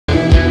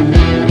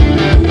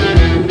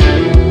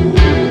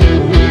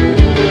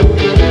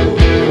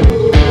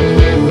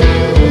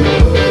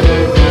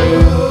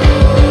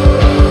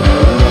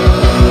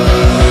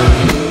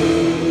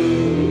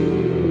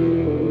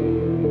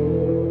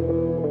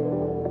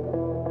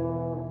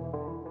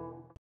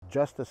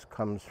justice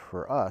comes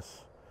for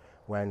us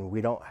when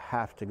we don't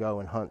have to go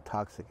and hunt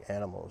toxic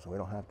animals, and we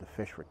don't have to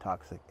fish for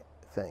toxic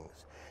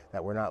things,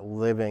 that we're not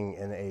living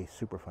in a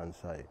Superfund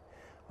site.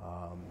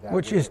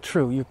 Which is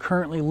true. You're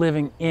currently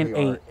living in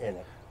a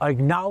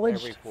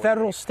acknowledged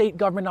federal, state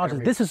government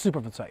knowledge. This is a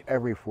Superfund site.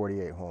 Every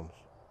 48 homes.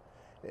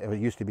 It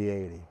used to be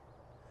 80.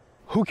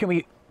 Who can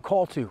we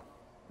call to?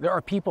 There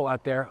are people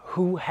out there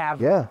who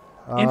have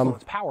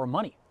influence, power,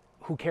 money,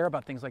 who care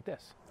about things like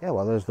this. Yeah,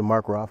 well, there's the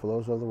Mark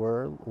Ruffalos of the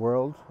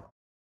world.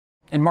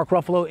 And Mark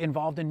Ruffalo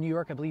involved in New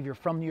York. I believe you're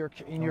from New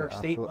York, in New York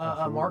State,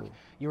 absolutely. Mark.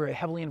 You were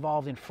heavily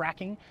involved in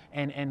fracking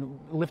and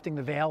lifting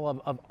the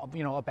veil of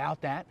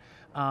about that.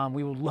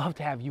 We would love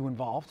to have you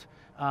involved.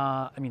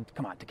 I mean,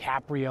 come on,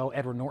 DiCaprio,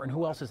 Edward Norton.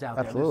 Who else is out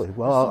there? Absolutely.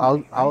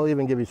 Well, I'll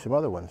even give you some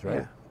other ones, right?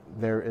 Yeah.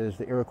 There is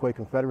the Iroquois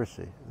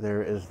Confederacy.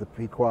 There is the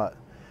Pequot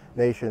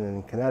Nation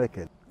in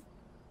Connecticut.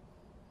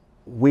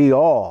 We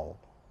all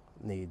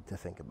need to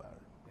think about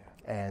it.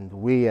 Yeah. And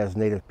we as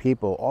Native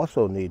people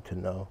also need to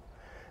know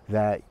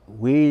that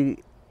we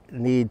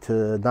need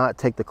to not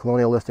take the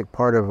colonialistic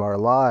part of our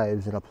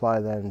lives and apply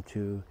them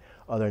to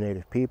other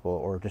Native people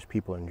or just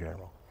people in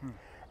general.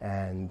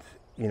 And,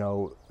 you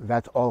know,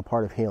 that's all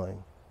part of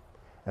healing.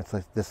 That's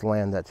like this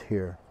land that's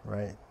here,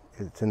 right?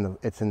 It's in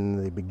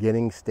the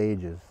beginning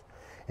stages.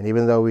 And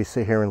even though we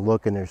sit here and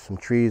look and there's some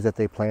trees that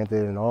they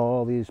planted and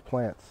all these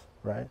plants,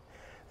 right?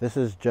 This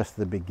is just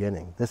the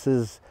beginning. This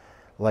is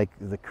like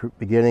the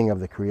beginning of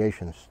the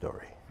creation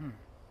story,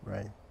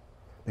 right?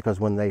 Because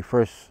when they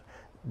first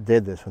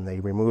did this, when they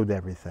removed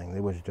everything,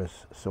 it was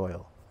just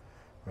soil,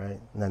 right?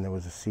 And then there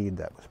was a seed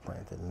that was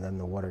planted, and then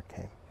the water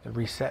came. The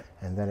reset.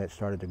 And then it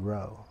started to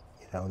grow,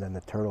 you know, and then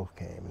the turtles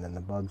came, and then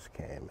the bugs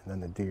came, and then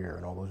the deer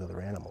and all those other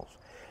animals.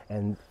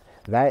 And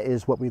that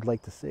is what we'd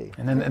like to see.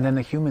 And then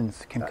the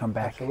humans can come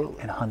back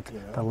and hunt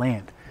the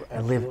land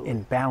and live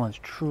in balance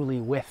truly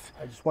with.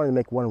 I just wanted to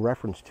make one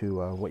reference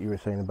to what you were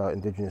saying about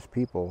indigenous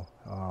people.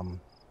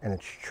 And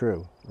it's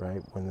true,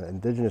 right? When the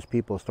indigenous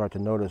people start to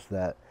notice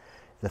that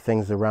the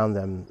things around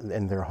them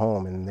in their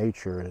home and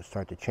nature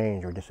start to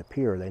change or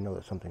disappear, they know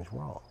that something's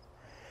wrong.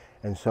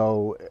 And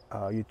so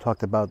you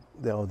talked about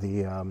the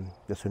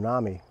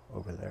tsunami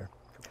over there.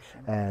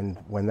 And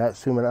when that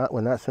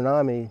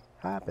tsunami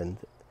happened,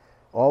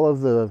 all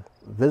of the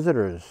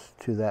visitors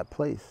to that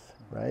place,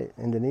 right,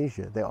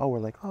 Indonesia, they all were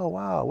like, oh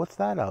wow, what's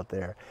that out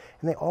there?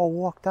 And they all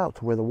walked out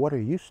to where the water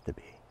used to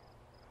be.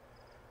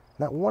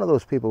 Not one of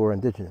those people were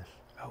indigenous.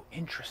 Oh,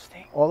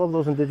 interesting. All of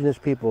those indigenous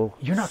people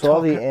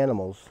saw the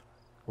animals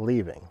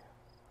leaving.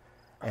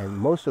 And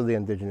most of the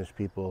indigenous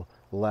people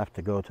left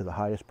to go to the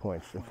highest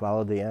points and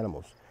followed the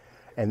animals.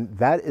 And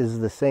that is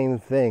the same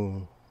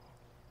thing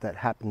that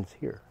happens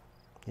here.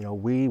 You know,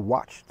 we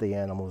watched the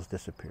animals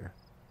disappear,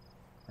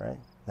 right?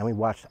 Then we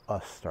watched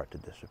us start to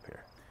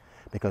disappear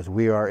because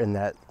we are in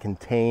that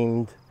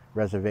contained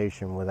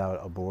reservation without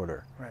a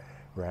border,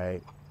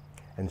 right?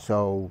 And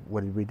so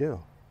what did we do?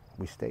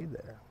 We stayed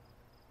there,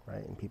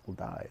 right? And people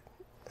died,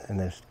 and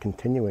they're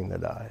continuing to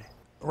die.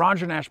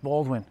 Roger Nash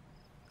Baldwin,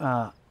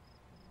 I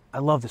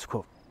love this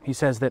quote. He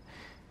says that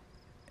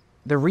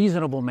the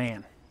reasonable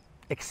man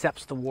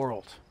accepts the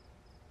world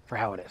for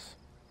how it is.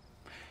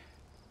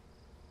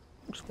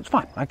 It's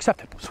fine, I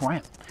accept it, that's who I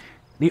am.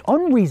 The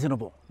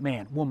unreasonable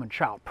man, woman,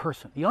 child,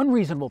 person, the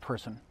unreasonable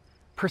person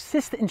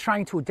persists in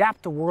trying to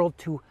adapt the world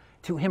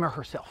to him or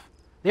herself.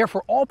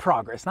 Therefore, all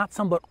progress, not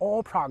some, but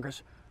all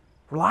progress,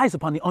 relies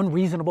upon the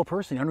unreasonable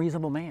person, the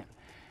unreasonable man.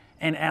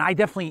 And I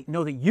definitely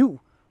know that you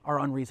are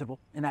unreasonable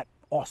in that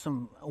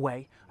awesome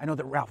way. I know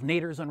that Ralph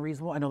Nader is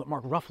unreasonable. I know that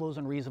Mark Ruffalo is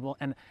unreasonable.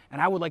 And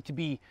I would like to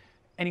be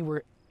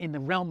anywhere in the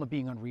realm of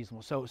being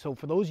unreasonable. So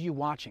for those of you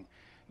watching,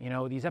 you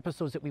know, these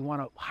episodes that we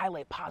want to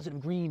highlight positive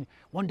green,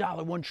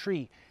 $1, one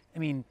tree. I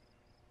mean,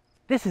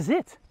 this is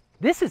it.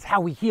 This is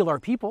how we heal our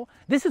people.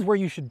 This is where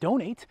you should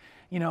donate,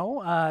 you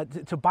know,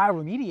 to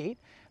bioremediate,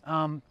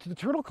 to the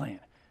Turtle Clan,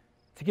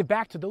 to give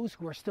back to those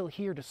who are still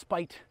here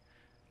despite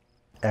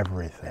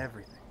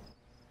everything.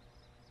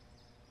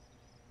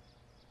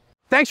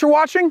 Thanks for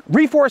watching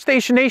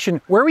Reforestation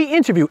Nation, where we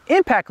interview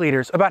impact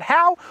leaders about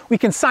how we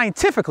can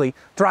scientifically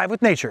thrive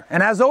with nature.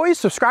 And as always,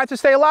 subscribe to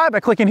stay alive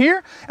by clicking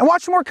here and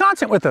watch more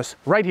content with us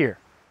right here.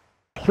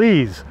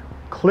 Please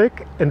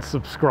click and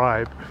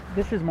subscribe.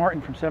 This is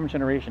Martin from 7th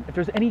Generation. If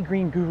there's any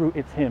green guru,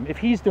 it's him. If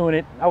he's doing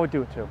it, I would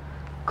do it too.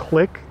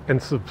 Click and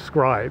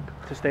subscribe.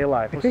 To stay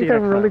alive. You think they're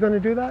really going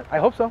to do that? I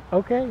hope so.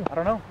 Okay. I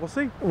don't know. We'll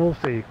see. We'll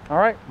see. All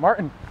right,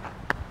 Martin.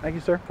 Thank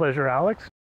you, sir. Pleasure, Alex.